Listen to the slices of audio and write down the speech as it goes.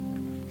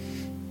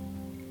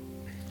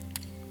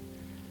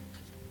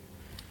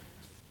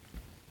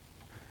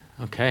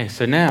Okay,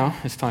 so now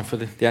it's time for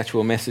the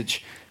actual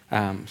message.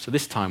 So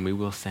this time we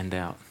will send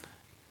out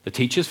the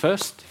teachers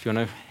first, if you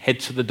want to head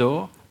to the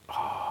door.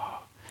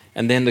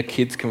 And then the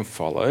kids can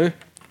follow.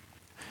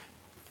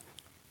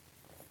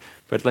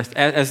 But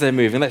as they're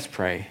moving, let's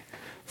pray.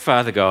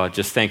 Father God,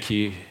 just thank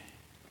you.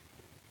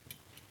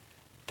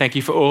 Thank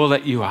you for all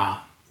that you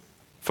are,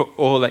 for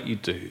all that you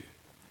do,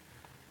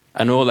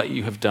 and all that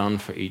you have done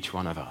for each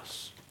one of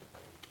us.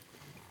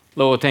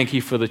 Lord, thank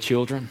you for the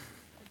children.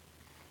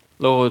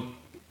 Lord,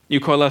 you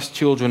call us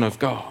children of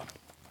God,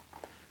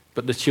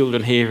 but the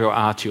children here are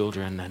our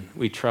children, and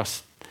we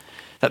trust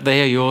that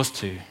they are yours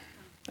too.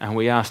 And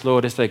we ask,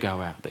 Lord, as they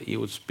go out, that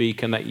you would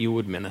speak and that you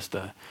would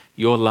minister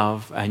your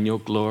love and your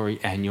glory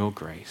and your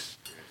grace.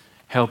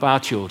 Help our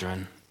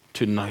children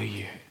to know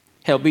you.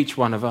 Help each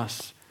one of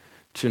us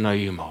to know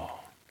you more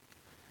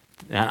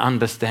and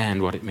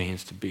understand what it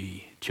means to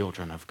be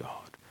children of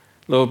God.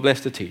 Lord,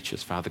 bless the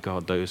teachers, Father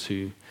God, those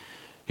who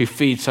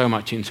feed so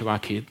much into our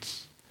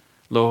kids.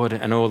 Lord,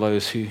 and all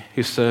those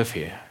who serve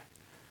here.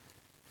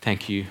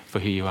 Thank you for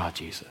who you are,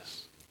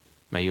 Jesus.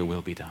 May your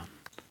will be done.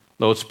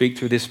 Lord, speak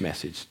through this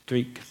message,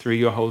 speak through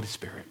your Holy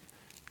Spirit,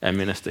 and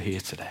minister here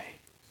today.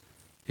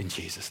 In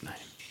Jesus' name,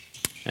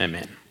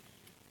 amen.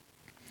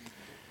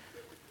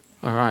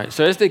 All right,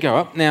 so as they go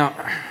up, now,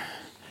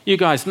 you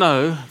guys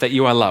know that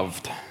you are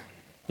loved.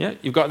 Yeah,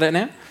 you've got that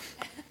now?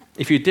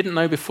 If you didn't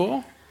know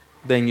before,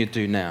 then you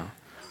do now.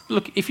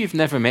 Look, if you've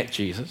never met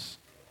Jesus,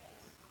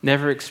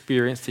 never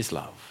experienced his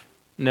love,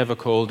 never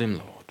called him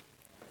Lord,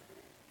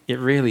 it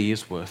really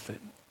is worth it.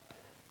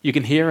 You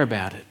can hear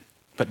about it,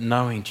 but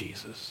knowing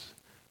Jesus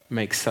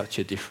makes such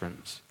a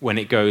difference when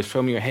it goes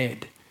from your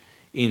head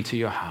into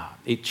your heart.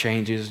 It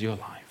changes your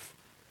life.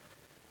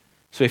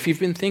 So if you've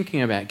been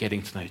thinking about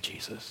getting to know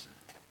Jesus,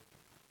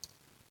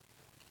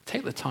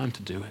 take the time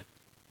to do it.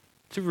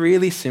 It's a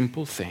really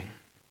simple thing.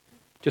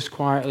 Just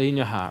quietly in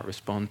your heart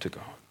respond to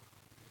God,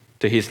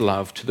 to his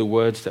love, to the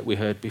words that we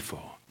heard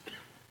before,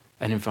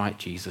 and invite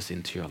Jesus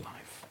into your life.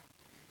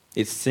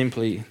 It's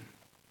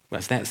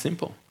that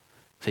simple.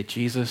 Say,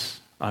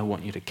 Jesus, I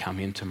want you to come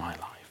into my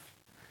life.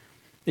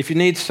 If you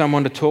need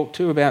someone to talk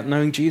to about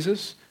knowing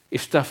Jesus,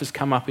 if stuff has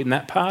come up in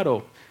that part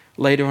or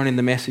later on in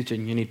the message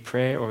and you need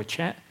prayer or a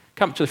chat,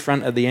 come to the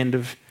front at the end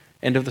of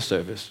the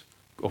service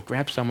or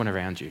grab someone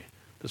around you.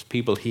 There's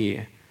people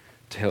here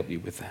to help you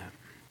with that.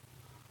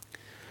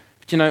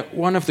 But you know,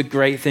 one of the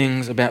great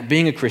things about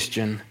being a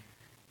Christian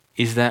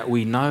is that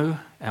we know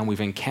and we've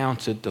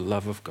encountered the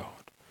love of God.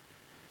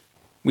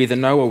 We either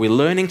know or we're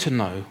learning to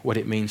know what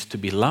it means to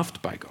be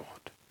loved by God.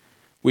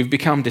 We've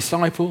become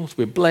disciples,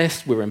 we're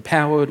blessed, we're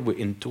empowered, we're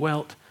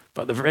indwelt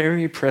by the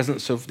very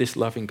presence of this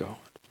loving God.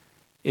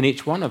 In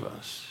each one of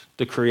us,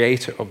 the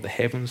creator of the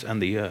heavens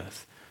and the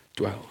earth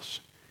dwells.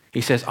 He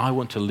says, I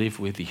want to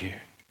live with you.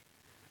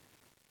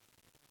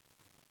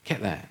 Get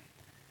that?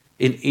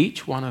 In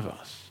each one of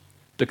us,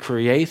 the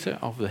creator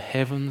of the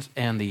heavens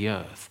and the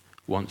earth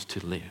wants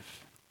to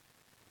live.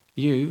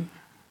 You,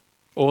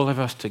 all of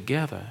us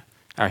together,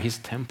 are his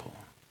temple.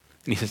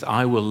 And he says,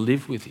 I will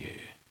live with you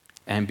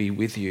and be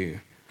with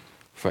you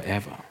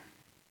forever.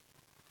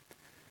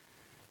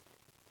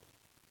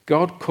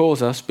 God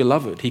calls us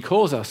beloved. He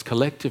calls us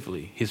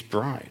collectively his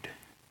bride.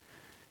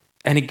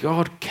 And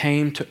God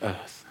came to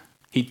earth.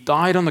 He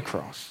died on the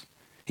cross.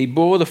 He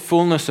bore the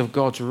fullness of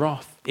God's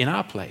wrath in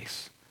our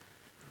place.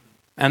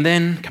 And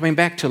then coming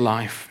back to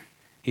life,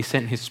 he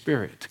sent his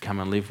Spirit to come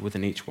and live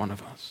within each one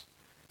of us,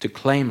 to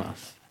claim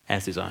us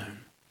as his own.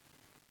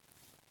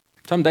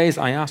 Some days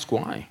I ask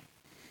why.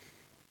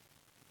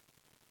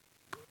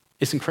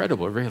 It's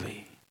incredible,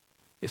 really.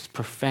 It's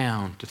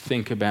profound to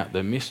think about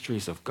the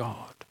mysteries of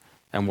God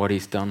and what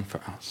he's done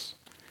for us.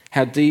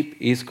 How deep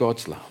is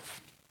God's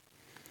love?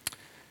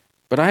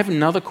 But I have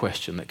another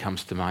question that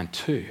comes to mind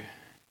too.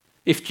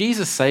 If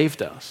Jesus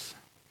saved us,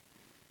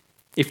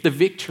 if the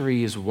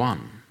victory is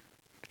won,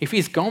 if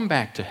he's gone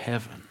back to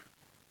heaven,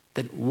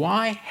 then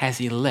why has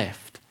he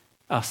left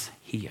us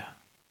here?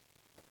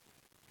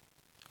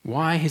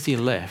 Why has he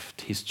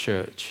left his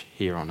church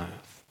here on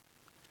earth?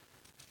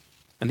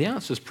 And the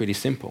answer is pretty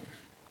simple.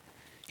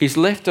 He's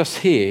left us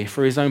here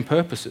for his own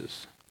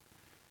purposes,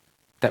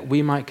 that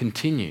we might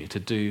continue to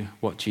do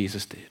what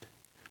Jesus did,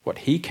 what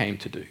he came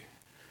to do.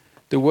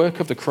 The work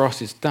of the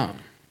cross is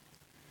done.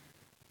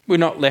 We're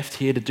not left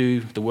here to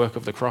do the work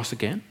of the cross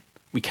again.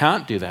 We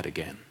can't do that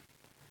again.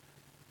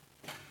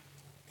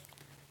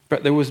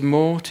 But there was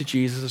more to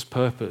Jesus'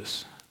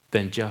 purpose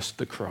than just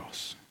the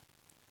cross.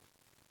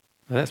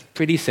 Now, that's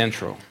pretty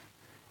central.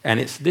 And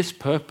it's this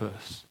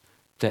purpose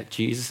that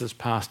Jesus has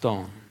passed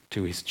on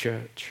to his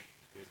church.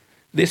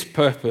 This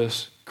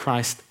purpose,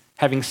 Christ,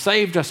 having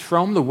saved us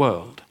from the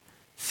world,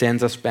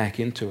 sends us back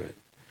into it.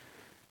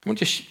 I want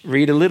to just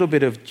read a little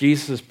bit of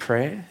Jesus'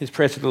 prayer, his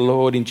prayer to the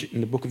Lord in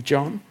the book of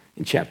John,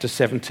 in chapter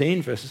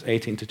 17, verses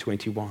 18 to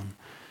 21.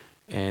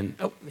 And,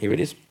 here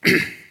it is.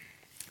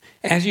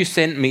 As you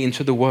sent me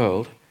into the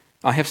world,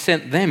 I have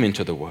sent them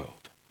into the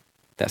world.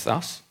 That's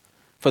us.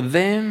 For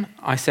them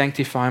I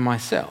sanctify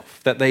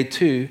myself, that they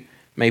too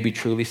may be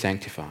truly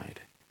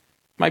sanctified.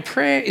 My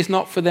prayer is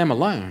not for them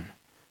alone.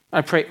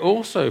 I pray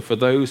also for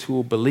those who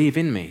will believe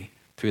in me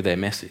through their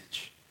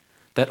message,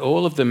 that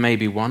all of them may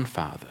be one,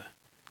 Father,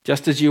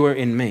 just as you are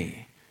in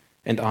me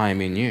and I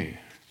am in you.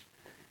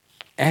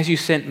 As you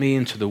sent me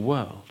into the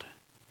world,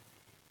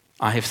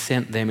 I have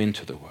sent them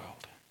into the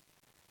world.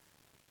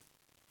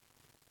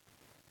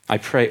 I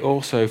pray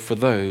also for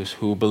those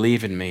who will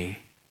believe in me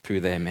through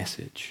their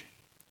message.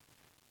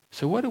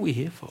 So what are we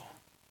here for?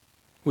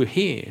 We're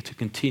here to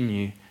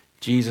continue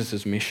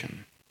Jesus'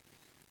 mission.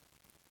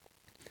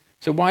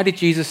 So why did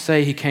Jesus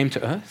say he came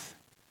to earth?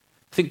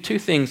 I think two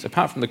things,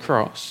 apart from the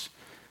cross,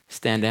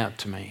 stand out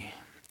to me.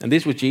 And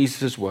these were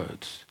Jesus'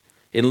 words.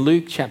 In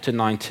Luke chapter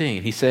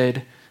 19, he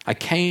said, I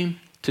came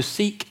to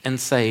seek and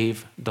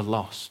save the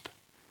lost.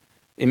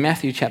 In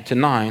Matthew chapter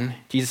 9,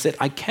 Jesus said,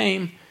 I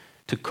came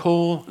to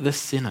call the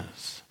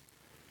sinners.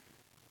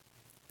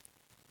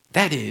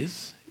 That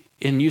is,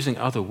 in using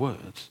other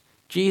words,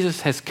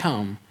 Jesus has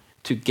come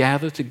to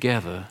gather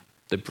together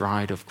the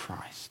bride of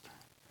Christ.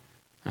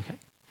 Okay?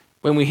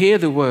 When we hear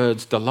the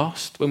words the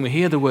lost, when we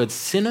hear the words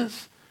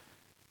sinners,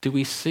 do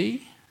we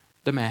see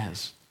them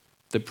as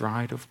the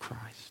bride of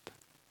Christ?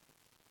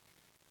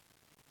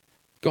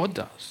 God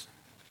does.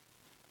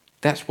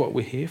 That's what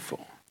we're here for.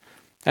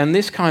 And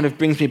this kind of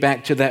brings me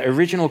back to that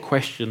original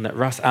question that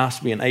Russ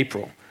asked me in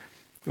April.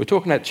 We were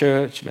talking about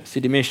church, about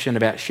City Mission,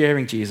 about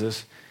sharing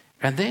Jesus.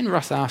 And then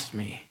Russ asked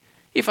me,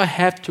 if I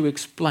had to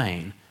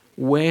explain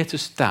where to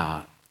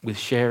start with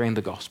sharing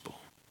the gospel,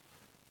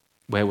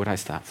 where would I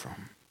start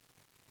from?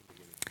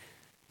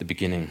 The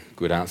beginning,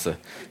 good answer.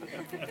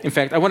 In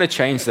fact, I want to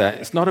change that.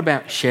 It's not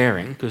about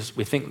sharing, because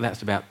we think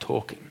that's about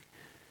talking.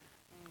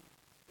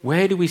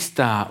 Where do we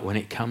start when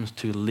it comes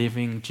to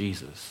living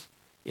Jesus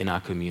in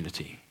our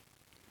community?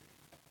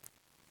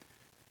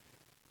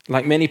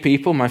 Like many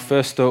people, my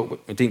first thought,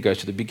 it didn't go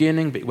to the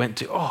beginning, but it went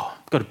to,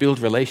 I've got to build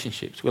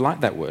relationships. We like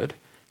that word,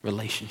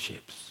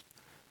 relationships.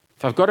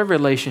 If I've got a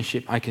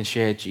relationship, I can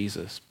share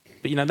Jesus.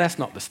 But, that's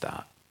not the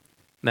start.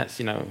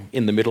 That's,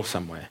 in the middle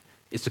somewhere.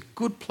 It's a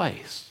good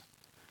place.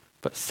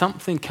 But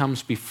something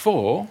comes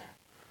before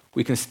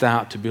we can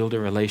start to build a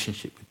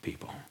relationship with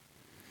people.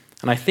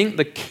 And I think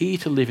the key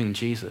to living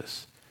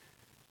Jesus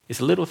is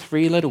a little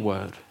 3-letter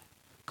word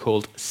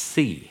called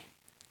see,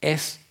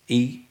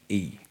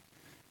 S-E-E.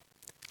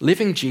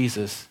 Living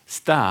Jesus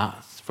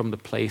starts from the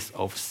place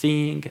of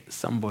seeing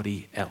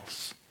somebody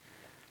else.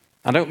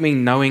 I don't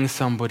mean knowing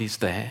somebody's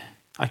there.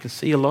 I can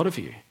see a lot of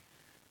you,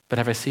 but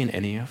have I seen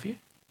any of you?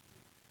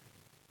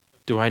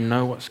 Do I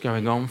know what's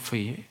going on for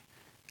you?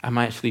 Am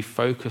I actually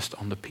focused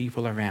on the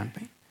people around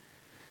me?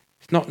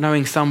 It's not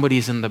knowing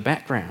somebody's in the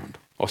background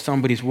or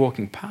somebody's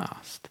walking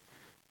past.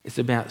 It's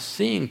about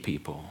seeing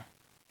people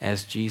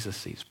as Jesus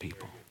sees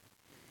people.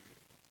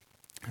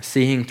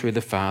 Seeing through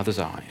the Father's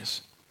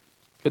eyes.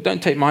 But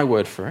don't take my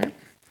word for it.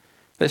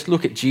 Let's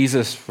look at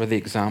Jesus for the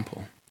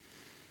example.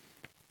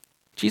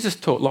 Jesus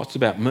taught lots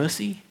about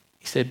mercy.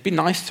 He said, be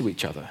nice to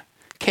each other,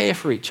 care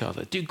for each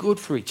other, do good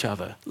for each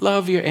other,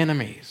 love your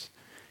enemies.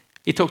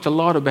 He talked a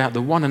lot about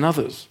the one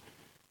another's.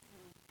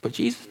 But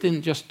Jesus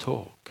didn't just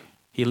talk,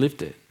 he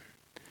lived it.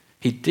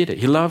 He did it.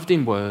 He loved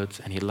in words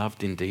and he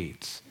loved in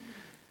deeds.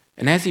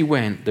 And as he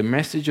went, the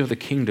message of the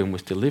kingdom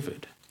was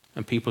delivered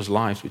and people's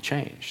lives were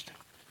changed.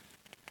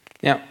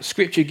 Now,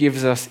 Scripture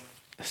gives us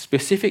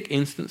specific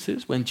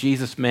instances when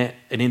Jesus met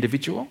an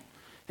individual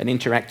and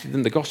interacted with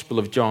them. The Gospel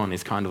of John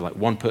is kind of like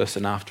one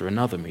person after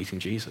another meeting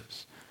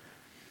Jesus.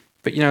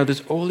 But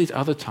there's all these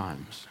other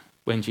times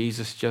when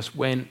Jesus just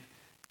went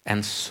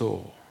and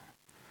saw.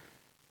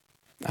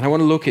 And I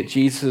want to look at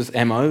Jesus'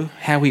 MO,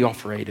 how he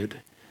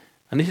operated.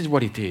 And this is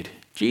what he did.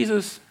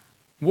 Jesus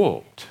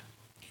walked.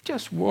 He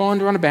just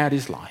wandered on about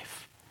his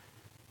life.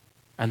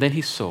 And then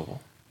he saw.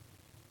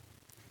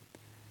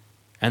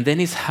 And then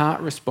his heart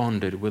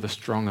responded with a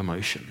strong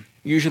emotion,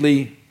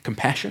 usually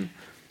compassion.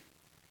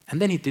 And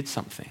then he did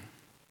something.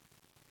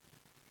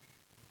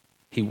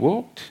 He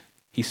walked,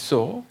 he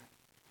saw,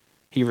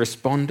 he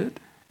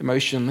responded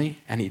emotionally,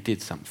 and he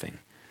did something.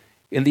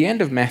 In the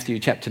end of Matthew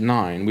chapter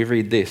 9, we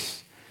read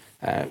this,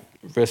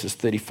 verses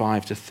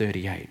 35 to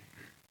 38. It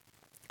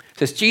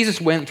says,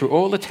 Jesus went through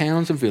all the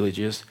towns and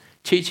villages,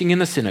 teaching in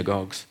the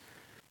synagogues,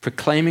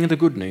 proclaiming the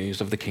good news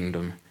of the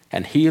kingdom,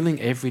 and healing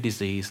every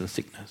disease and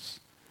sickness.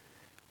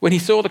 When he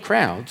saw the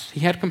crowds, he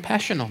had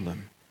compassion on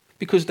them,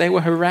 because they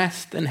were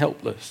harassed and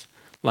helpless,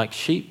 like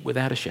sheep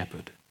without a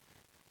shepherd.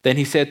 Then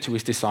he said to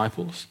his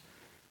disciples,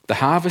 the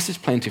harvest is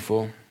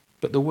plentiful,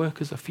 but the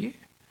workers are few.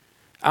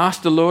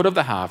 Ask the Lord of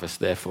the harvest,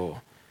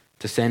 therefore,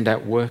 to send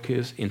out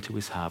workers into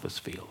his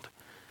harvest field.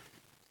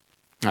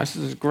 Now, this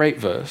is a great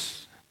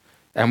verse,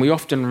 and we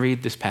often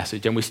read this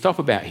passage, and we stop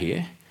about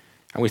here,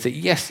 and we say,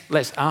 yes,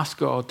 let's ask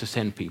God to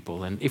send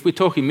people. And if we're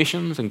talking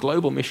missions and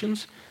global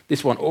missions,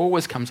 this one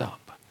always comes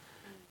up.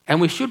 And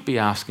we should be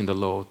asking the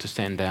Lord to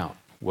send out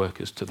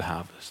workers to the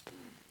harvest.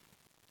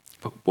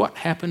 But what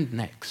happened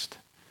next?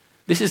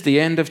 This is the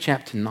end of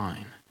chapter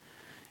 9.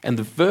 And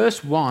the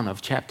verse 1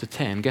 of chapter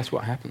 10, guess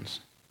what happens?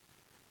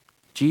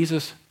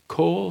 Jesus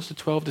calls the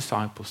 12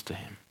 disciples to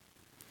him.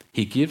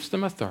 He gives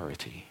them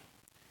authority.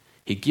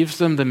 He gives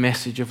them the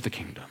message of the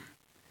kingdom.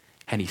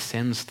 And he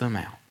sends them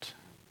out.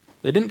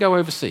 They didn't go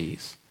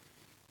overseas.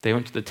 They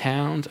went to the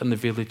towns and the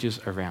villages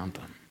around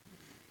them.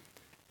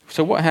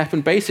 So what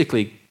happened?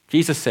 Basically,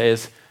 Jesus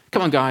says,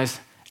 come on guys,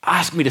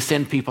 ask me to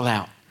send people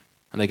out.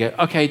 And they go,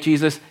 okay,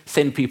 Jesus,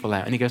 send people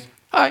out. And he goes,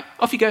 all right,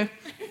 off you go.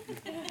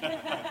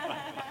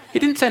 He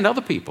didn't send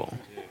other people.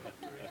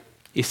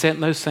 He sent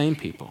those same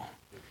people.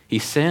 He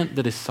sent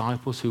the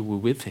disciples who were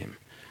with him,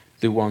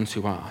 the ones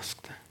who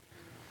asked.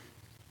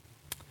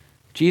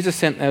 Jesus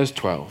sent those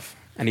 12,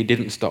 and he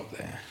didn't stop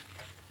there,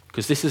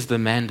 because this is the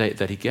mandate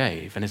that he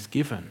gave and is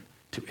given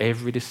to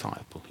every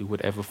disciple who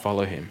would ever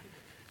follow him.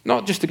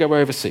 Not just to go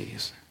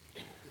overseas,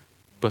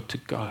 but to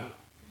go.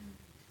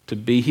 To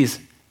be his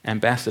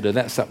ambassador,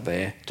 that's up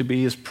there. To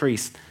be his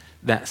priest,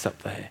 that's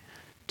up there.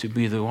 To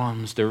be the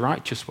ones, the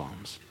righteous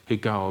ones, who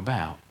go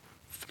about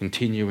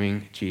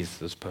continuing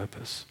Jesus'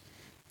 purpose.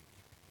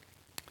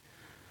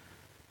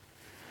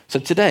 So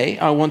today,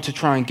 I want to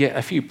try and get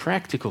a few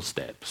practical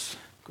steps,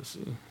 because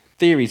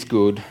theory's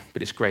good,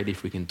 but it's great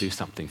if we can do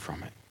something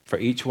from it, for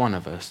each one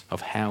of us,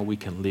 of how we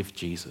can live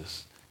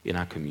Jesus in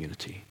our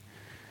community.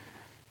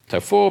 So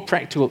 4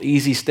 practical,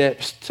 easy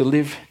steps to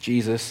live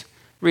Jesus.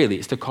 Really,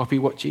 it's to copy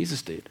what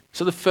Jesus did.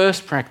 So the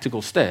first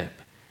practical step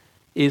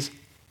is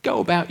go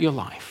about your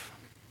life.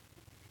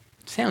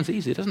 Sounds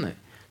easy, doesn't it?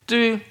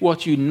 Do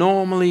what you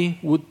normally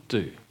would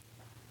do.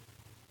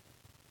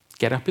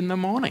 Get up in the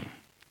morning,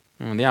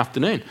 or in the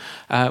afternoon,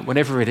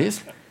 whenever it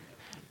is.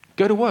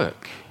 Go to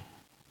work.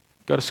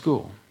 Go to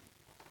school.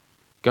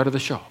 Go to the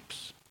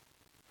shops.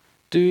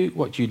 Do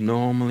what you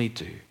normally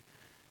do.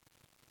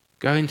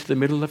 Go into the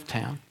middle of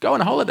town. Go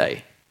on a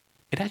holiday.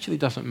 It actually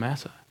doesn't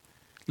matter.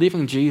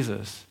 Living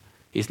Jesus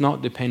is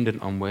not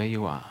dependent on where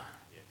you are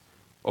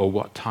or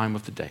what time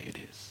of the day it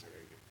is.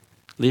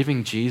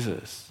 Living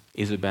Jesus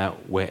is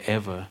about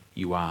wherever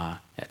you are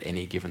at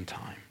any given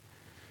time.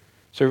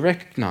 So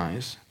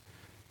recognize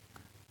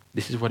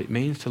this is what it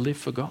means to live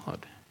for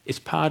God. It's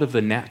part of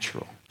the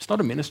natural. It's not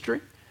a ministry.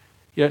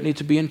 You don't need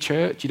to be in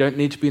church. You don't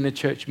need to be in a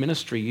church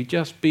ministry. You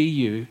just be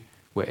you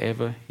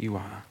wherever you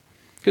are.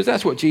 Because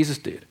that's what Jesus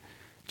did.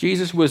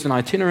 Jesus was an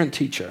itinerant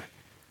teacher,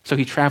 so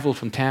he traveled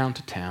from town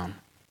to town,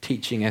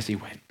 teaching as he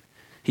went.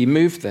 He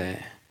moved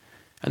there,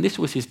 and this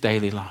was his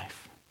daily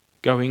life,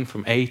 going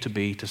from A to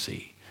B to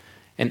C.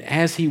 And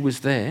as he was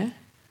there,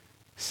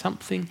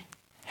 something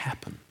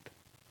happened.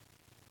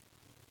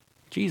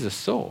 Jesus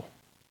saw.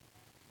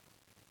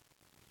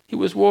 He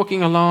was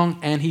walking along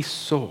and he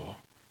saw.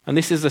 And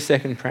this is the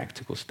second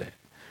practical step,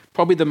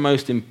 probably the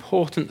most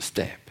important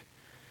step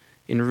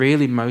in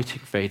really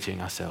motivating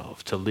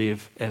ourselves to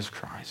live as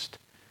Christ.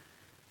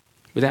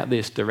 Without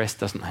this, the rest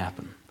doesn't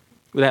happen.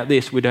 Without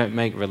this, we don't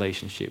make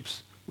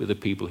relationships with the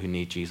people who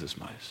need Jesus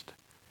most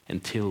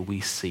until we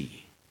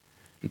see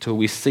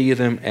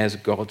them as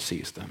God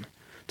sees them,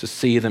 to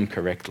see them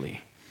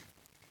correctly.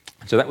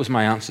 So that was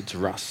my answer to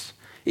Russ.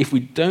 If we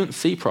don't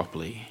see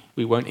properly,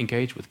 we won't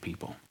engage with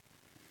people.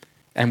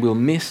 And we'll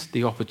miss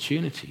the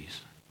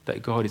opportunities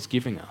that God is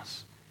giving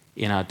us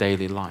in our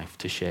daily life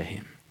to share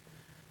him.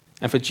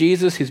 And for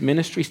Jesus, his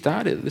ministry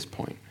started at this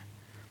point.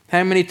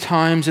 How many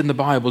times in the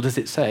Bible does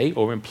it say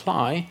or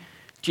imply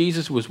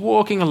Jesus was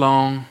walking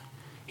along,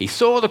 he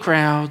saw the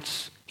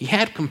crowds, he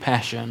had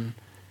compassion,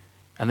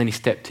 and then he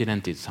stepped in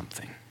and did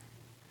something?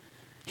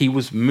 He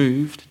was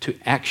moved to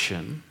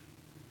action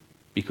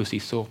because he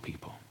saw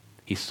people.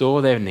 He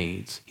saw their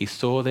needs, he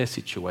saw their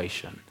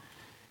situation,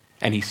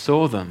 and he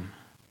saw them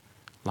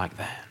like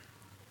that.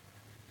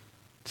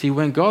 See,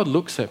 when God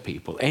looks at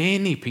people,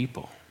 any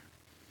people,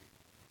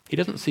 he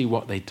doesn't see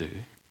what they do.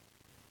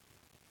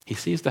 He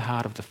sees the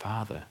heart of the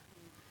Father,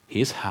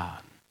 his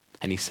heart,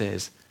 and he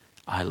says,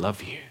 I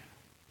love you.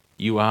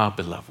 You are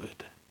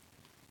beloved.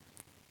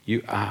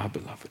 You are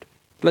beloved.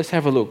 Let's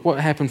have a look. What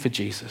happened for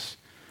Jesus?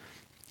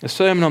 The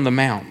Sermon on the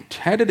Mount.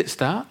 How did it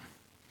start?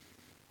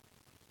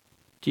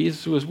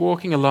 Jesus was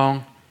walking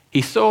along.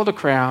 He saw the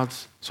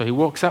crowds, so he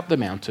walks up the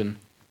mountain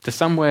to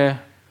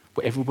somewhere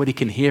where everybody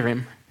can hear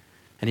him,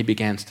 and he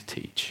begins to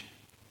teach.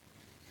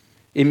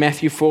 In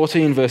Matthew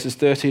 14, verses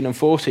 13 and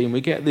 14,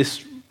 we get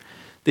this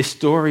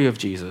story of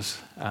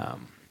Jesus.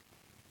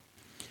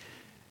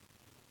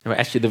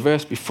 Actually, the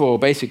verse before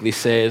basically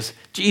says,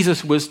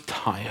 Jesus was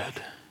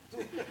tired.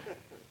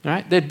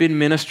 Right? They'd been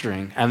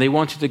ministering, and they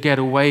wanted to get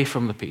away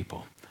from the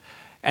people.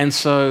 And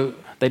so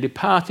they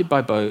departed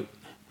by boat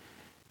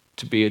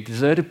to be a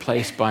deserted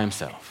place by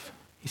himself.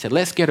 He said,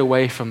 let's get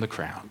away from the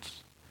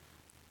crowds.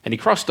 And he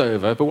crossed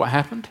over, but what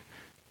happened?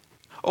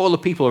 All the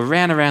people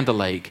ran around the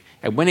lake,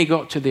 and when he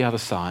got to the other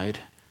side,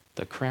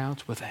 the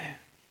crowds were there.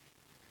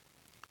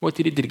 What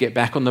did he do? Did he get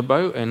back on the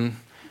boat and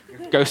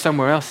go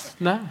somewhere else?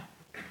 No.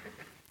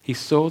 He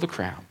saw the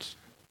crowds.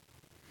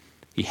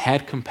 He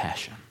had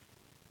compassion.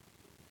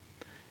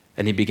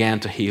 And he began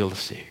to heal the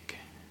sick.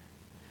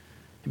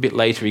 A bit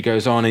later he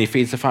goes on and he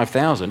feeds the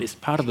 5,000. It's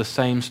part of the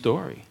same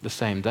story, the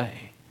same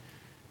day.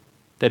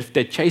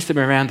 They'd chased him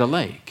around the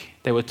lake.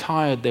 They were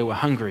tired, they were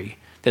hungry.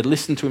 They'd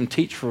listened to him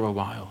teach for a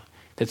while.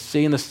 had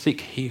seen the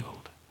sick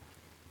healed,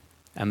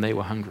 and they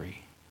were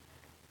hungry.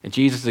 And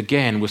Jesus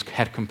again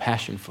had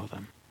compassion for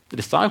them. The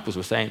disciples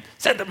were saying,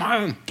 send them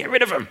home, get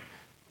rid of them.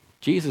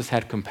 Jesus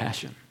had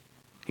compassion.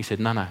 He said,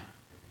 no,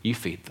 you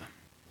feed them.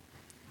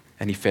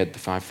 And he fed the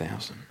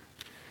 5,000.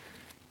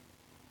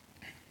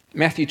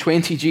 Matthew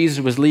 20,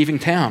 Jesus was leaving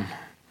town.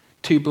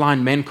 2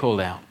 blind men called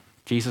out.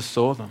 Jesus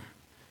saw them,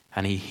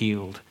 and he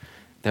healed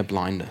their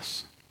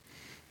blindness.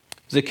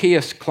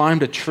 Zacchaeus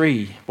climbed a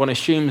tree. One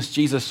assumes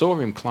Jesus saw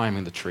him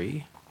climbing the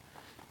tree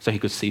so he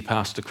could see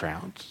past the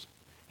crowds.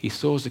 He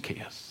saw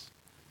Zacchaeus.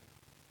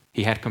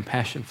 He had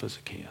compassion for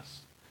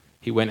Zacchaeus.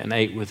 He went and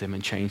ate with him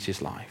and changed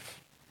his life.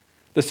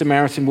 The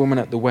Samaritan woman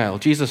at the well,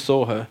 Jesus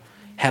saw her,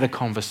 had a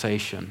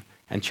conversation,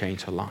 and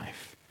changed her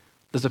life.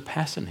 There's a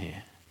pattern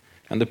here.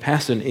 And the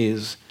pattern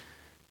is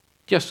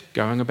just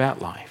going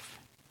about life,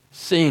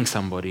 seeing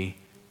somebody,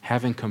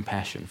 having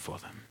compassion for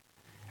them,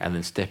 and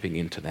then stepping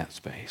into that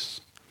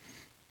space.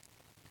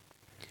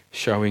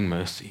 Showing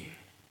mercy.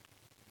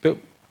 But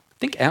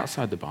think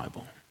outside the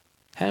Bible.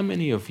 How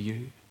many of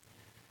you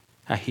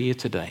are here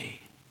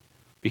today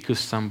because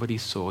somebody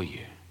saw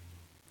you,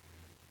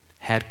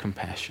 had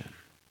compassion,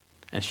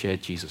 and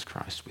shared Jesus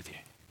Christ with you?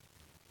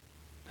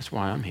 That's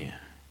why I'm here.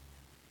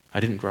 I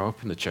didn't grow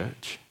up in the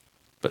church,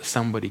 but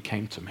somebody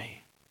came to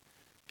me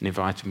and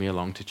invited me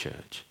along to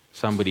church.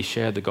 Somebody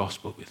shared the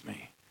gospel with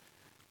me.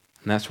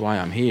 And that's why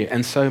I'm here.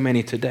 And so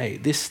many today.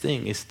 This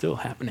thing is still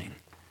happening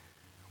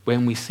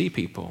when we see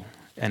people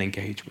and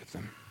engage with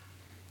them.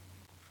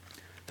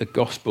 The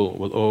gospel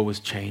will always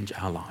change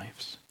our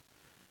lives.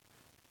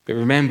 But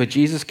remember,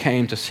 Jesus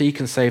came to seek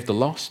and save the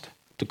lost,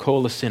 to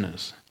call the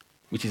sinners,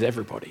 which is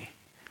everybody,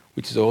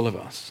 which is all of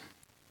us.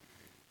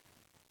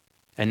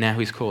 And now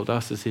he's called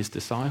us as his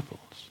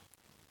disciples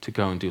to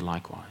go and do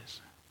likewise.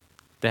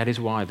 That is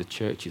why the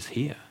church is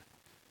here.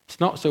 It's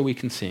not so we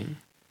can sing.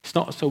 It's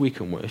not so we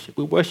can worship.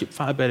 We'll worship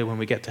far better when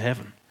we get to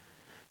heaven.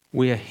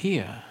 We are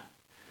here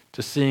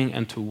to sing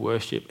and to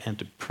worship and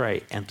to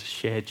pray and to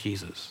share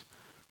Jesus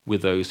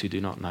with those who do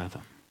not know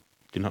them,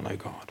 do not know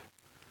God.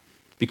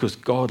 Because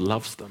God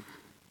loves them.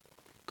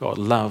 God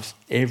loves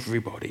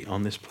everybody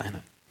on this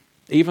planet,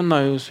 even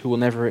those who will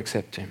never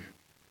accept him.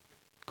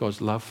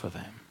 God's love for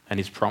them and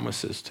his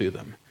promises to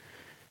them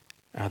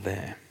are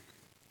there.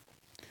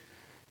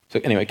 So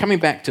anyway, coming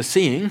back to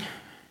seeing,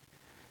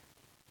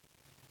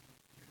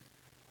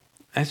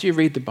 as you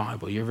read the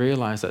Bible, you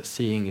realize that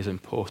seeing is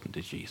important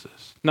to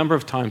Jesus. A number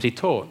of times he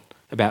taught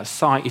about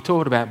sight, he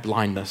taught about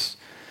blindness.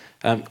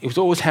 He was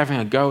always having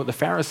a go at the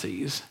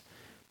Pharisees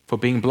for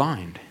being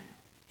blind.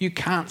 You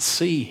can't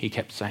see, he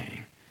kept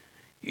saying.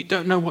 You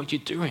don't know what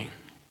you're doing.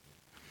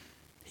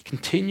 He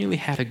continually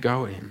had a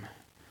go at him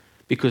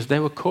because they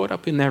were caught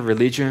up in their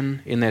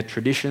religion, in their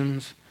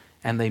traditions,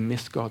 and they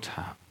missed God's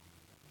heart.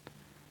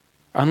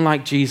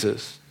 Unlike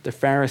Jesus, the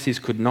Pharisees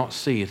could not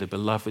see the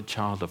beloved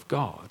child of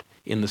God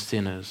in the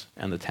sinners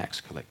and the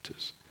tax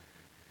collectors.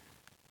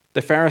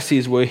 The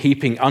Pharisees were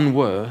heaping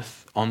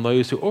unworth on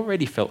those who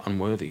already felt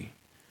unworthy.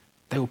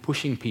 They were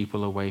pushing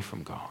people away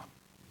from God.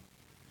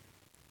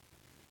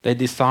 They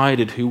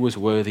decided who was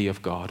worthy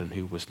of God and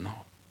who was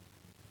not.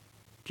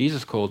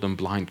 Jesus called them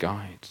blind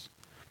guides,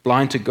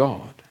 blind to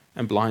God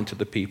and blind to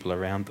the people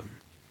around them.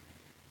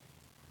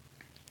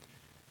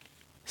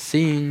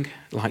 Seeing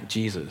like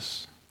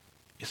Jesus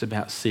is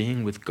about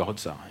seeing with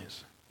God's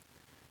eyes.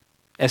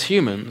 As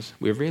humans,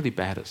 we're really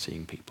bad at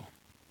seeing people,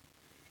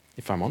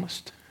 if I'm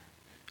honest.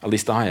 At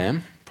least I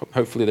am.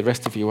 Hopefully the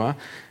rest of you are.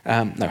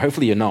 No,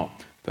 hopefully you're not.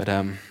 But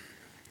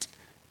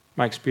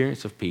my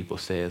experience of people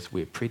says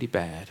we're pretty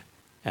bad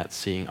at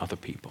seeing other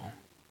people.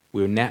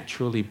 We're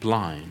naturally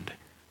blind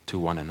to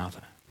one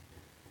another.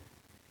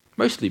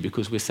 Mostly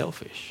because we're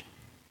selfish.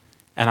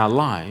 And our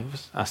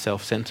lives are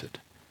self-centered.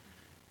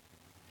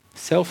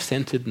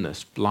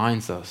 Self-centeredness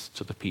blinds us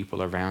to the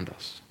people around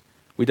us.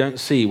 We don't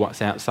see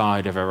what's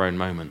outside of our own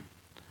moment.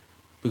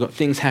 We've got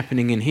things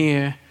happening in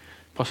here,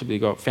 possibly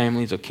got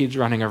families or kids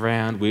running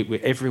around.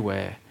 We're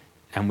everywhere,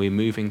 and we're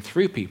moving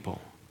through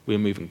people. We're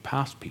moving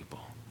past people,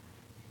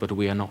 but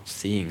we are not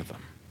seeing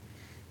them.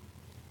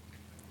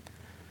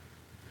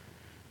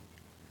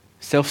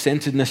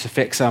 Self-centeredness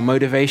affects our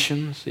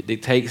motivations. It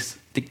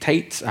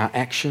dictates our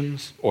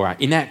actions or our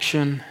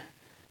inaction.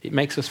 It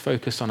makes us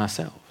focus on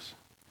ourselves.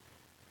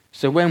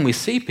 So when we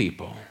see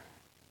people,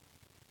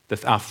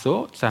 our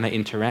thoughts and our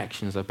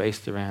interactions are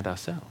based around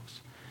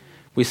ourselves.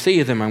 We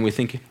see them and we're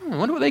thinking, I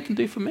wonder what they can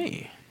do for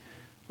me.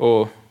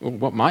 Or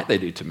what might they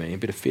do to me? A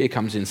bit of fear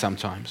comes in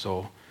sometimes.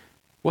 Or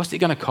what's it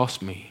going to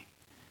cost me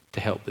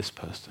to help this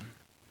person?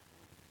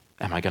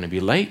 Am I going to be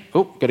late?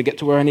 Oh, got to get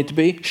to where I need to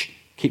be. Shh,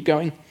 keep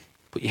going.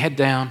 Put your head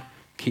down.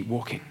 Keep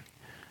walking.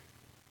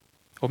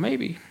 Or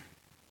maybe,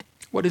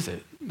 what is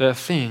it? There are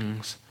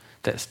things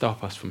that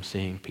stop us from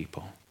seeing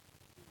people.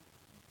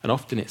 And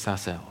often it's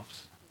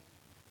ourselves.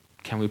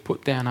 Can we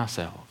put down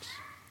ourselves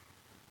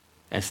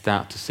and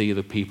start to see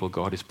the people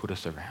God has put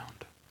us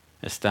around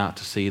and start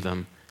to see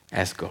them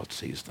as God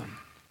sees them?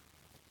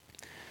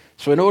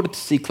 So in order to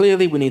see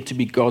clearly, we need to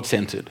be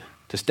God-centered,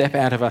 to step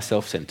out of our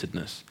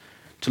self-centeredness,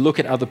 to look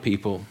at other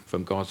people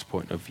from God's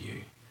point of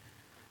view.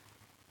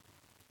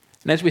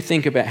 And as we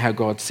think about how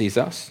God sees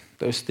us,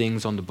 those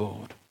things on the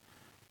board,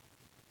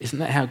 isn't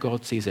that how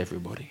God sees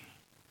everybody?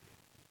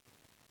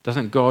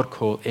 Doesn't God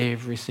call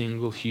every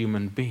single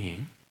human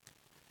being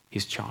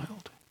his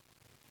child,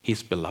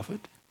 his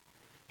beloved?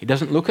 He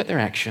doesn't look at their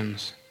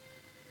actions.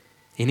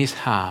 In his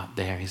heart,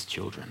 they are his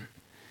children.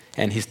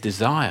 And his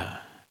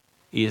desire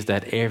is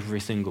that every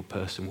single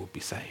person will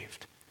be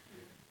saved.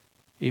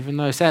 Even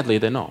though, sadly,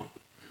 they're not.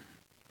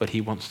 But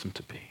he wants them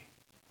to be.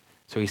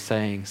 So he's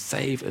saying,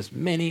 save as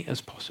many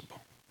as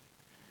possible.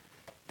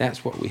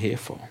 That's what we're here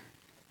for.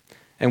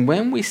 And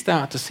when we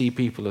start to see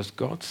people as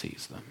God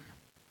sees them,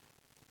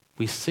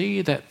 we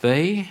see that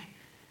they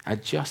are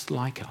just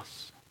like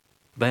us.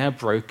 They are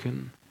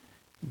broken.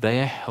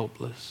 They are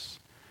helpless.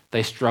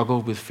 They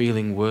struggle with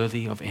feeling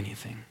worthy of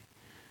anything.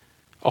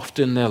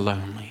 Often they're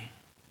lonely,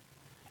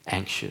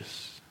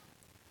 anxious,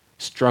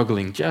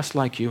 struggling just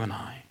like you and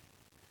I.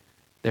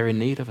 They're in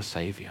need of a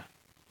Savior.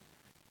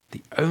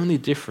 The only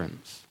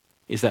difference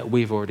is that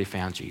we've already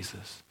found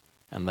Jesus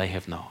and they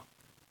have not.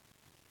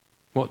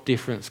 What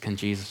difference can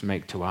Jesus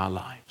make to our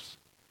lives?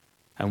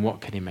 And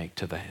what can he make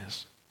to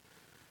theirs?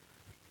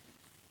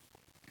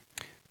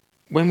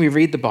 When we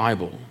read the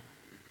Bible,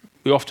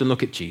 we often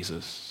look at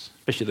Jesus,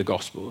 especially the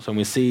Gospels, and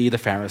we see the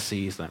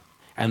Pharisees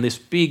and this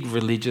big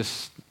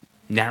religious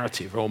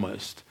narrative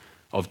almost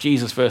of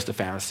Jesus versus the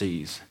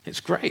Pharisees. It's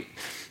great.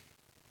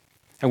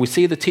 And we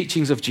see the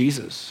teachings of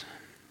Jesus.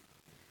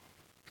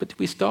 But do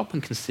we stop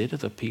and consider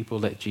the people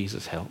that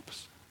Jesus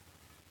helps?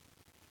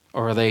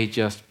 Or are they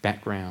just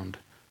background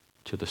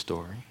to the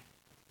story?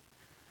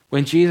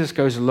 When Jesus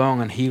goes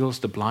along and heals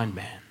the blind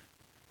man,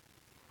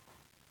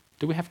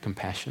 do we have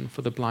compassion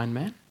for the blind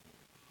man?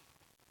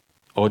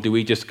 Or do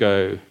we just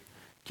go,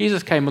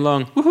 Jesus came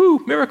along,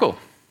 woohoo, miracle?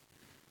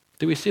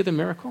 Do we see the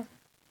miracle?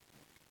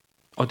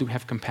 Or do we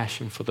have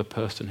compassion for the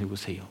person who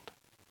was healed?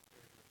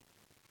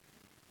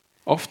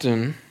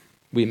 Often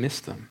we miss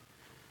them.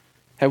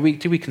 Do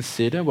we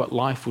consider what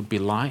life would be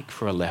like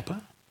for a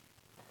leper,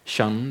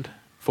 shunned,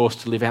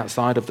 forced to live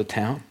outside of the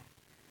town?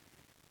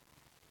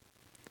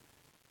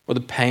 Or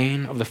the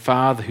pain of the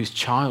father whose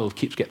child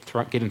keeps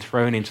getting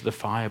thrown into the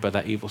fire by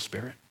that evil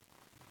spirit?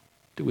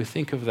 Do we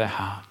think of their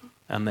heart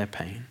and their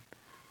pain?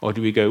 Or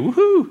do we go,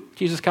 woohoo,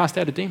 Jesus cast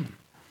out a demon?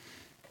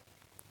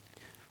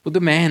 Or the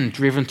man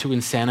driven to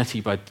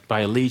insanity by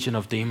a legion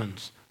of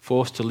demons,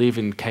 forced to live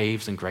in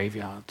caves and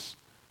graveyards?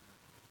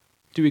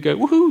 Do we go,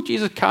 woohoo,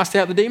 Jesus cast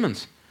out the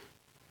demons?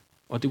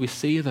 Or do we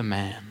see the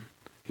man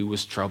who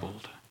was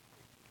troubled?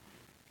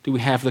 Do we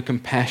have the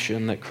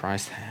compassion that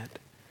Christ had?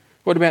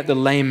 What about the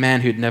lame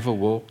man who'd never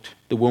walked,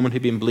 the woman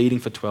who'd been bleeding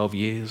for 12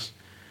 years?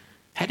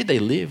 How did they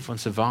live and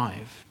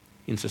survive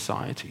in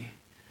society?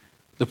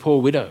 The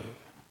poor widow,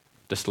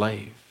 the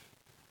slave,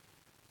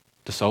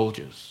 the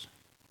soldiers.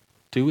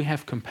 Do we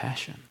have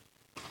compassion?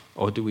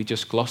 Or do we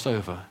just gloss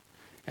over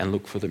and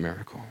look for the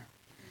miracle?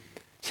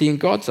 See, in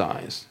God's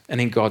eyes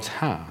and in God's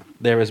heart,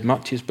 they're as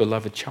much his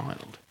beloved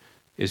child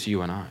as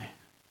you and I.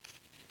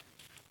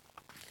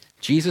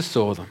 Jesus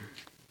saw them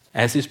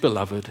as his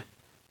beloved,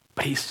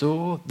 but he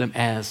saw them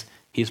as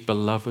his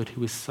beloved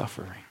who is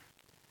suffering.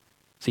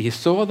 See, he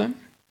saw them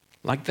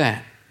like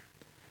that.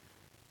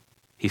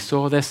 He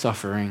saw their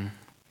suffering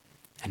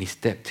and he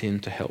stepped in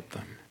to help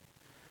them.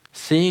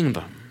 Seeing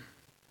them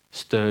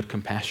stirred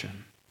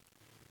compassion,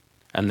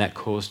 and that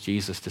caused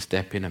Jesus to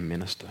step in and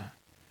minister.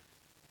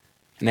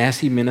 And as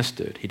he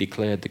ministered, he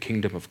declared the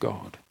kingdom of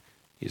God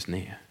is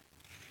near.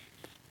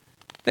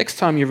 Next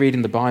time you're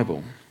reading the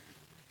Bible,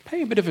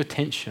 pay a bit of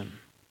attention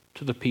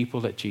to the people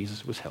that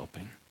Jesus was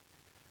helping.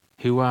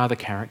 Who are the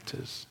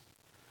characters?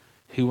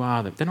 Who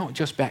are them? They're not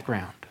just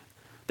background.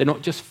 They're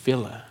not just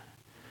filler.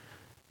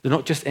 They're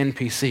not just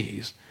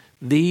NPCs.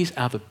 These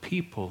are the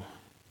people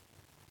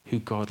who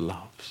God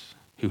loves,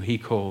 who he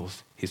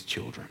calls his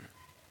children.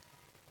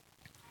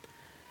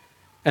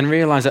 And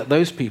realize that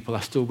those people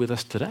are still with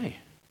us today.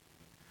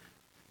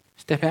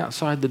 Step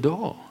outside the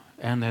door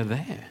and they're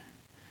there.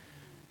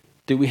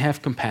 Do we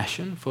have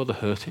compassion for the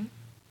hurting?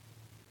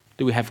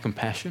 Do we have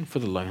compassion for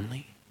the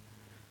lonely?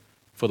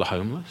 For the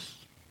homeless?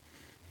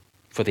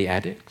 For the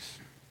addicts?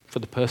 For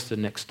the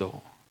person next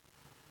door?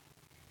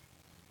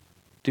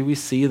 Do we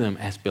see them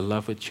as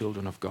beloved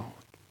children of God?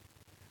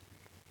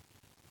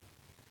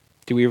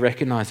 Do we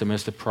recognize them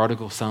as the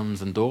prodigal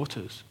sons and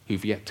daughters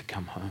who've yet to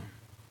come home?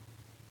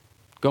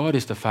 God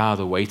is the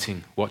Father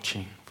waiting,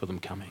 watching for them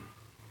coming.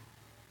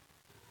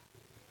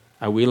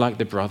 Are we like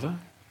the brother,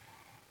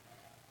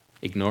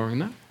 ignoring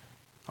them?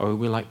 Or are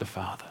we like the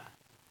Father,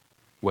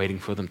 waiting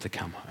for them to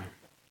come home?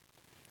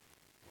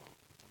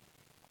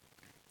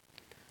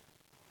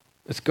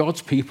 As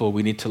God's people,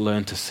 we need to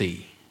learn to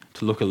see,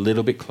 to look a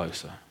little bit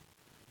closer,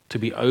 to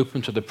be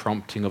open to the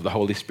prompting of the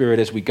Holy Spirit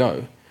as we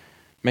go.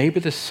 Maybe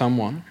there's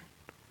someone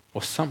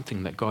or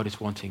something that God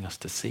is wanting us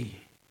to see.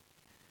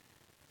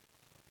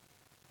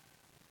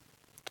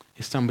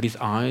 Is somebody's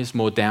eyes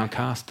more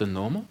downcast than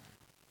normal?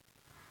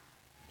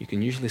 You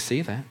can usually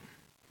see that.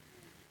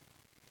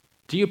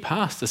 Do you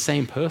pass the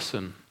same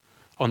person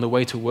on the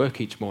way to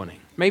work each morning.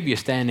 Maybe you're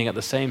standing at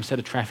the same set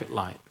of traffic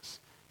lights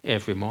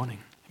every morning.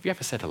 Have you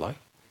ever said hello?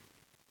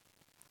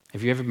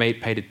 Have you ever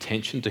paid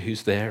attention to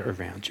who's there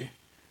around you?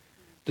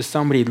 Does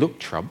somebody look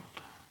troubled?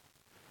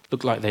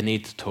 Look like they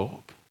need to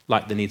talk?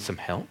 Like they need some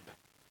help?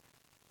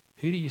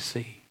 Who do you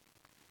see?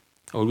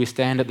 Or do we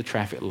stand at the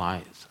traffic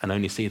lights and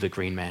only see the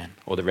green man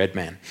or the red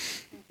man?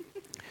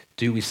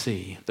 Do we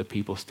see the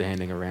people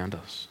standing around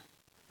us?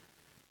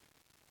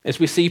 As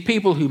we see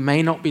people who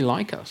may not be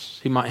like us,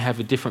 who might have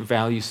a different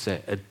value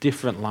set, a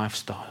different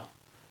lifestyle,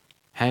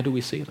 how do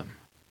we see them?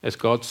 As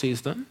God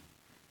sees them?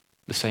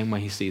 The same way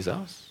he sees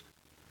us?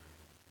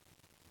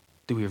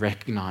 Do we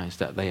recognize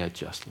that they are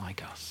just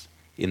like us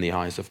in the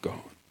eyes of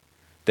God?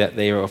 That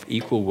they are of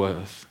equal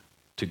worth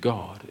to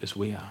God as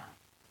we are?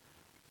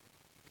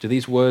 Do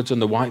these words on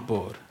the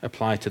whiteboard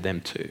apply to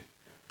them too?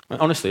 Well,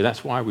 honestly,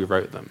 that's why we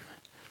wrote them.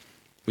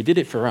 We did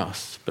it for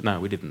us, but no,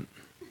 we didn't.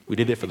 We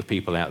did it for the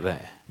people out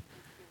there.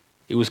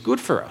 It was good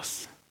for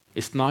us.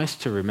 It's nice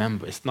to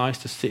remember. It's nice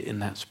to sit in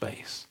that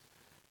space.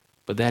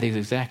 But that is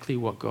exactly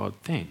what God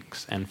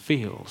thinks and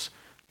feels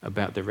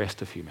about the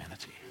rest of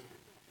humanity.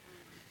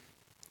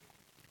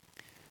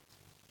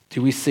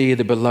 Do we see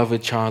the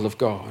beloved child of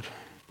God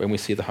when we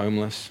see the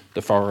homeless,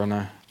 the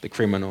foreigner, the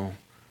criminal,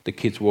 the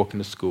kids walking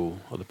to school,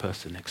 or the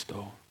person next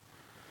door?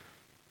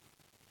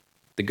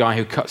 The guy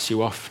who cuts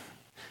you off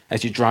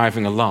as you're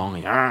driving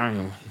along.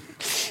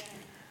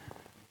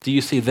 Do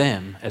you see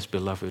them as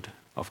beloved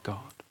of God?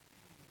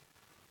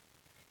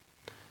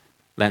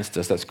 Lance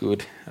does, that's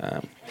good.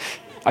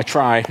 I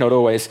try, not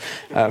always.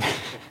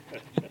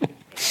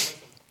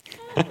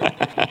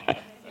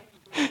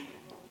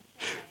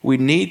 We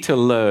need to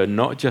learn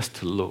not just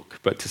to look,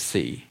 but to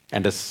see,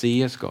 and to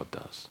see as God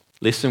does.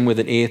 Listen with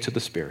an ear to the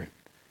Spirit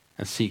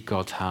and seek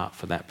God's heart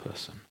for that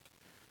person.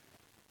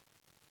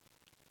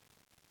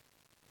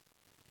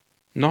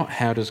 Not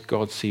how does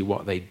God see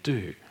what they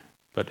do,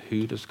 but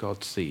who does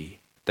God see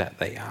that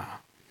they are?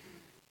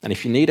 And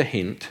if you need a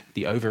hint,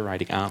 the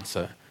overriding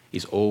answer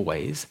is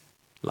always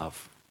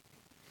love,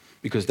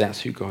 because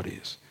that's who God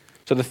is.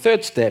 So the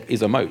third step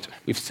is emote.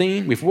 We've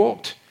seen, we've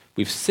walked,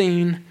 we've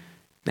seen.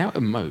 Now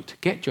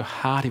emote. Get your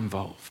heart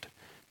involved.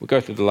 We'll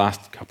go through the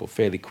last couple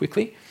fairly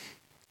quickly.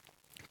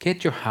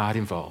 Get your heart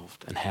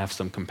involved and have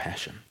some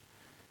compassion.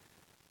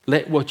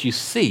 Let what you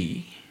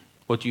see,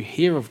 what you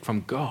hear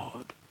from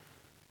God,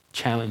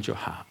 challenge your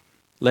heart.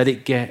 Let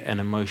it get an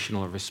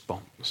emotional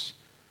response.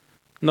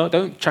 No,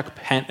 don't chuck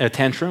a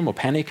tantrum or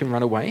panic and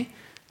run away,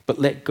 but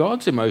let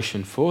God's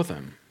emotion for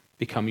them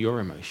become your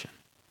emotion.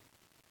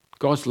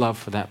 God's love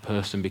for that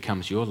person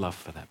becomes your love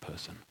for that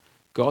person.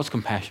 God's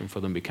compassion for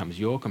them becomes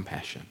your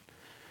compassion.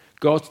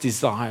 God's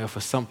desire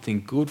for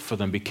something good for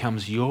them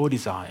becomes your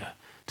desire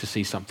to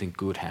see something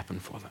good happen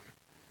for them.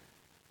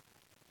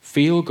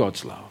 Feel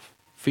God's love,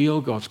 feel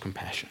God's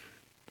compassion,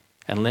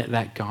 and let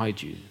that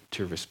guide you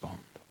to respond.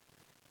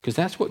 Because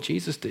that's what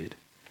Jesus did,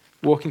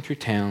 walking through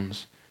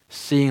towns,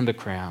 seeing the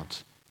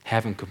crowds,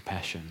 having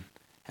compassion,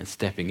 and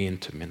stepping in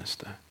to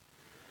minister.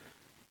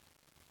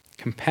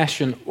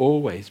 Compassion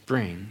always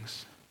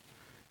brings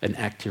an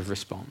active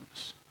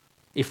response.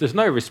 If there's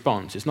no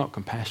response, it's not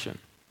compassion,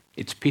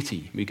 it's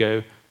pity. We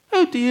go,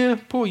 oh dear,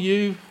 poor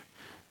you,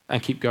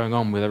 and keep going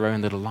on with our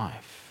own little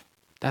life.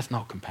 That's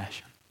not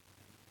compassion.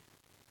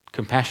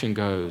 Compassion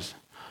goes,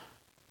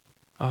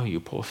 oh, you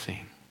poor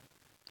thing,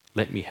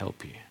 let me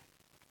help you.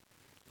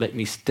 Let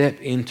me step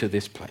into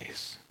this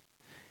place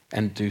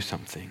and do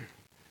something.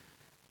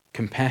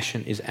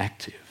 Compassion is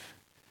active.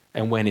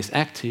 And when it's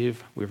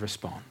active, we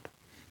respond.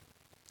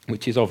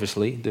 Which is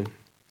obviously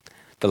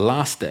the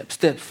last step.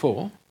 Step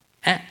 4,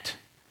 act.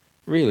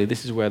 Really,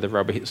 this is where the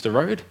rubber hits the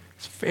road.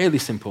 It's fairly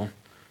simple.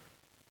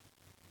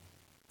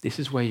 This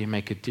is where you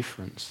make a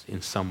difference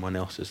in someone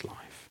else's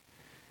life.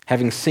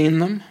 Having seen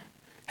them,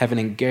 having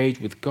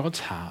engaged with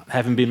God's heart,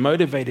 having been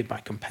motivated by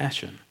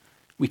compassion,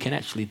 we can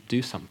actually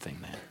do something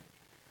there.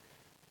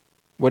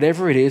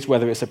 Whatever it is,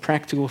 whether it's a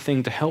practical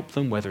thing to help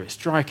them, whether it's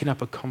striking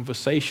up a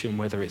conversation,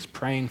 whether it's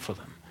praying for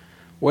them,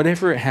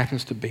 whatever it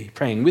happens to be,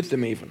 praying with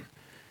them even,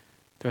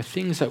 there are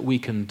things that we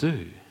can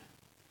do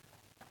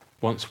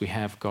once we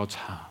have God's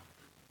heart.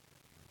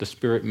 The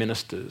Spirit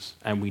ministers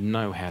and we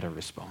know how to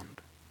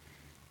respond.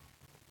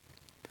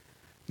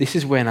 This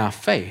is when our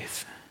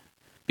faith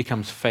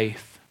becomes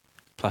faith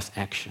plus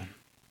action,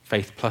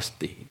 faith plus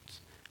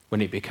deeds,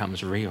 when it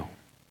becomes real.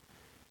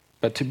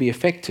 But to be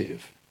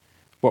effective,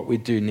 what we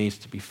do needs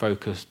to be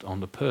focused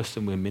on the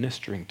person we're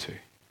ministering to.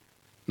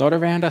 Not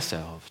around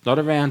ourselves, not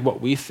around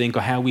what we think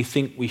or how we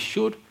think we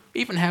should,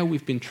 even how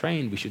we've been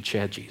trained we should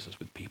share Jesus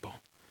with people.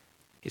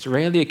 It's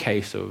rarely a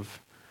case of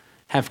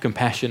have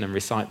compassion and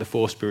recite the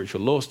 4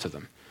 spiritual laws to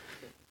them.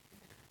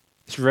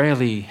 It's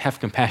rarely have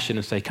compassion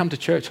and say, come to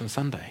church on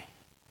Sunday.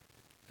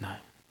 No.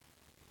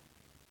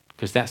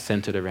 Because that's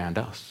centered around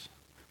us.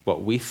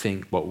 What we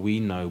think, what we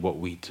know, what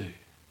we do.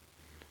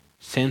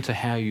 Center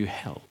how you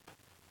help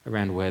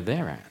around where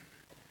they're at.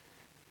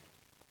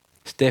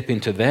 Step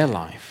into their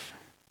life.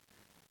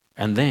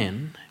 And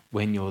then,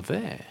 when you're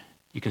there,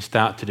 you can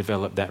start to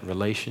develop that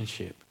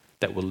relationship,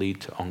 that will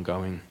lead to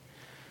ongoing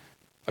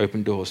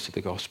open doors to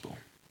the gospel.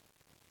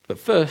 But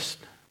first,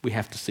 we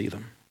have to see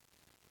them,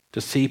 to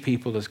see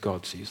people as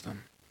God sees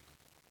them.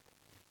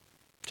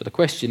 So the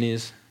question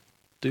is,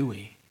 do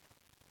we?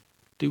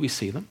 Do we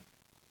see them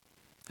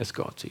as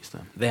God sees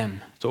them?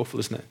 Them. It's awful,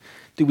 isn't it?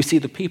 Do we see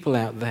the people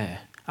out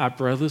there, our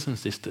brothers and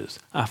sisters,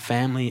 our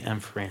family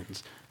and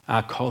friends,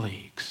 our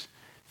colleagues,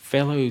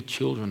 fellow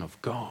children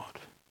of God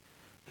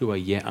who are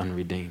yet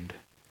unredeemed?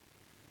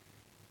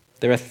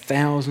 There are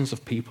thousands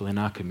of people in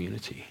our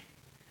community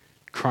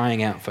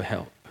crying out for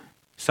help.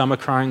 Some are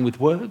crying with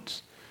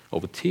words or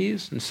with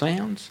tears and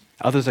sounds.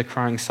 Others are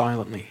crying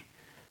silently,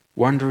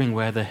 wondering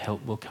where the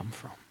help will come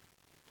from,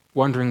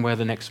 wondering where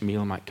the next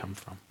meal might come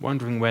from,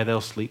 wondering where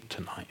they'll sleep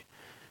tonight,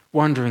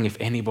 wondering if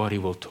anybody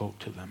will talk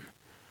to them,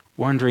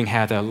 wondering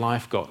how their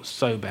life got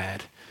so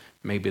bad,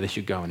 maybe they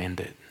should go and end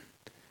it.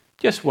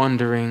 Just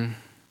wondering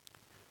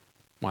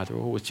why they're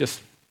always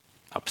just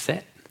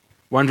upset,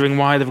 wondering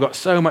why they've got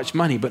so much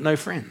money but no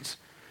friends.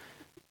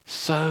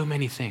 So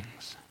many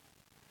things,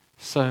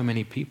 so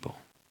many people.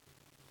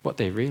 What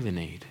they really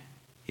need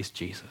is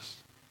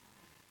Jesus,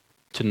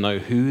 to know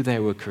who they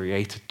were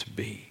created to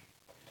be.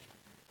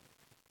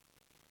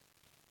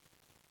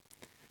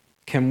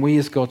 Can we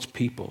as God's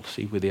people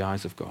see with the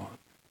eyes of God?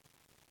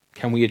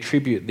 Can we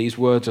attribute these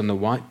words on the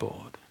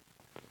whiteboard,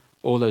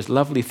 all those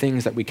lovely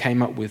things that we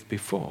came up with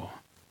before,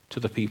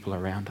 to the people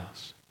around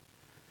us,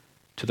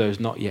 to those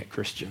not yet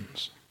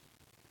Christians,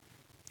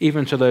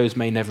 even to those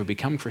may never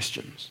become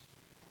Christians?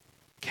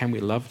 Can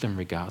we love them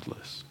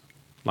regardless,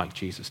 like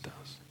Jesus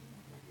does?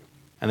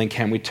 And then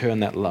can we turn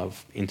that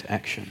love into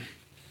action?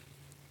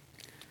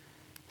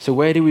 So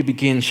where do we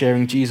begin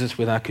sharing Jesus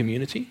with our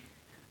community?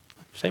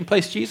 Same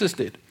place Jesus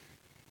did.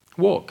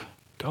 Walk,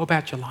 go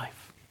about your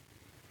life.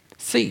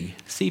 See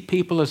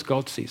people as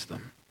God sees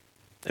them.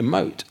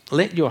 Emote,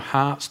 let your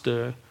heart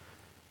stir,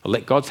 or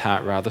let God's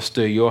heart rather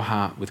stir your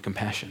heart with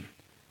compassion.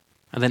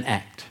 And then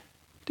act,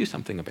 do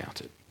something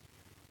about it.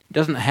 It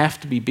doesn't have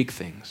to be big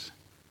things.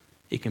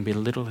 It can be the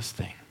littlest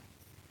thing.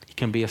 It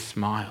can be a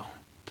smile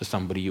to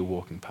somebody you're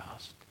walking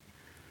past.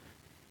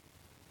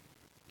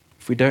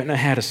 If we don't know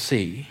how to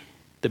see,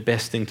 the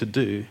best thing to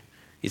do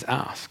is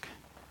ask.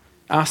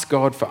 Ask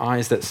God for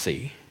eyes that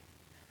see.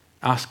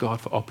 Ask God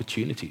for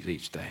opportunities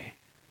each day.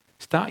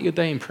 Start your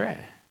day in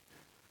prayer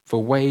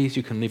for ways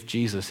you can live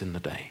Jesus in the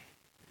day,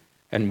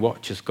 and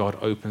watch as God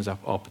opens up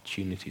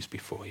opportunities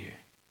before you.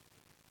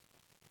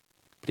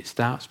 But it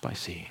starts by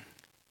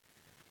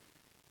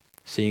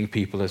seeing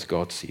people as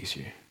God sees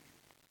you.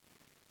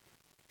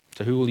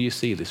 So who will you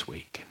see this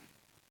week?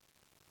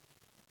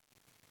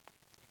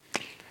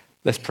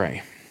 Let's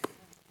pray.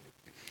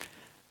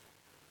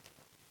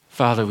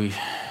 Father, we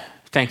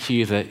thank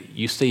you that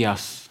you see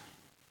us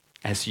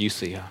as you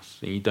see us,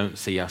 and you don't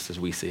see us as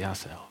we see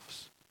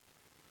ourselves.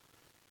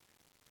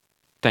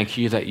 Thank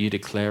you that you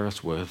declare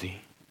us worthy,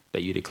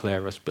 that you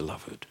declare us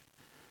beloved,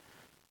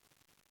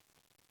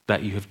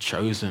 that you have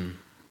chosen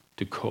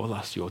to call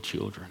us your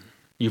children.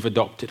 You've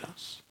adopted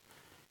us.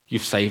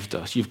 You've saved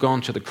us. You've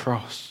gone to the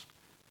cross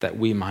that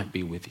we might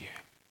be with you.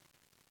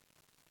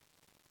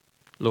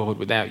 Lord,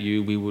 without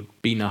you, we would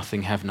be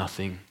nothing, have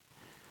nothing,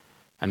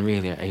 and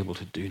really are able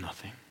to do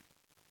nothing.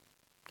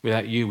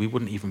 Without you, we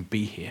wouldn't even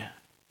be here.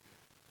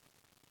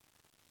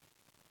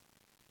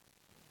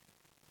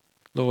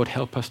 Lord,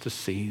 help us to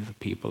see the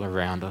people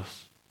around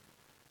us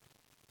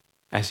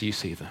as you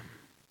see them,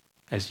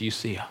 as you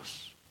see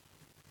us.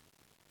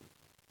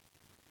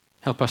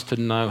 Help us to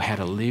know how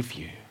to live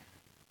you,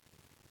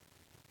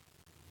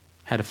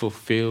 how to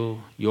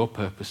fulfill your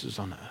purposes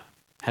on earth,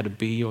 how to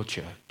be your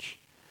church,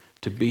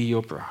 to be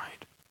your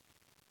bride.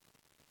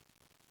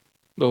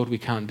 Lord, we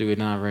can't do it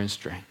in our own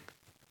strength.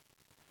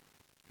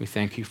 We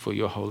thank you for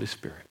your Holy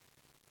Spirit,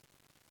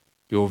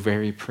 your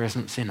very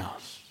presence in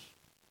us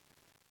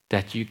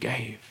that you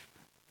gave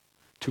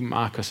to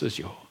mark us as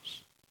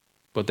yours,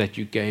 but that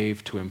you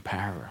gave to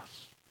empower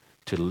us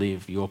to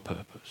live your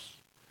purpose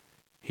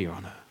here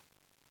on earth.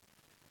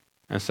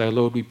 And so,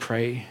 Lord, we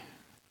pray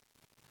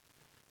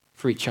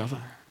for each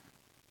other.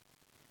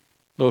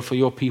 Lord, for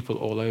your people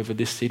all over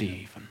this city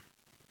even.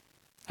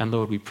 And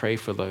Lord, we pray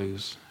for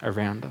those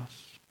around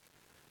us,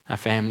 our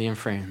family and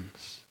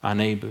friends, our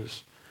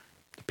neighbours,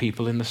 the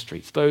people in the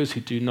streets, those who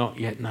do not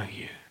yet know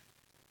you.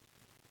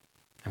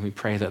 And we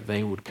pray that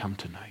they would come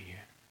to know you.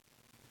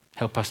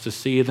 Help us to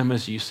see them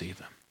as you see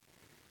them.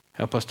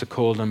 Help us to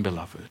call them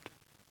beloved.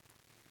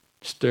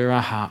 Stir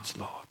our hearts,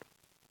 Lord.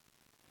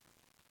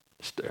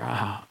 Stir our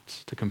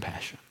hearts to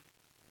compassion.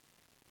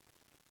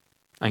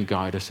 And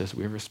guide us as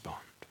we respond.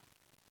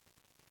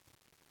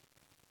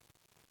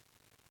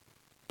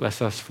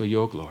 Bless us for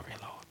your glory,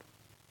 Lord.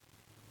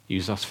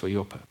 Use us for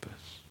your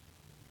purpose.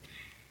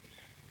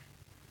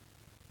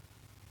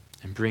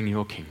 And bring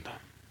your kingdom.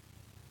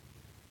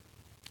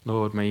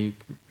 Lord, may you,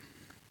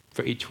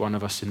 for each one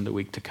of us in the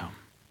week to come,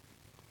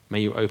 may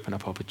you open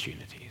up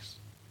opportunities.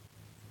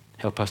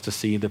 Help us to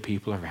see the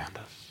people around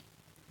us.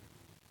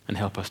 And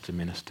help us to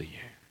minister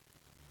you.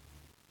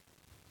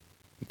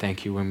 And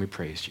thank you when we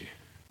praise you.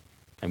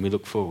 And we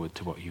look forward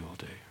to what you will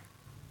do.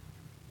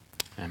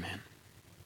 Amen.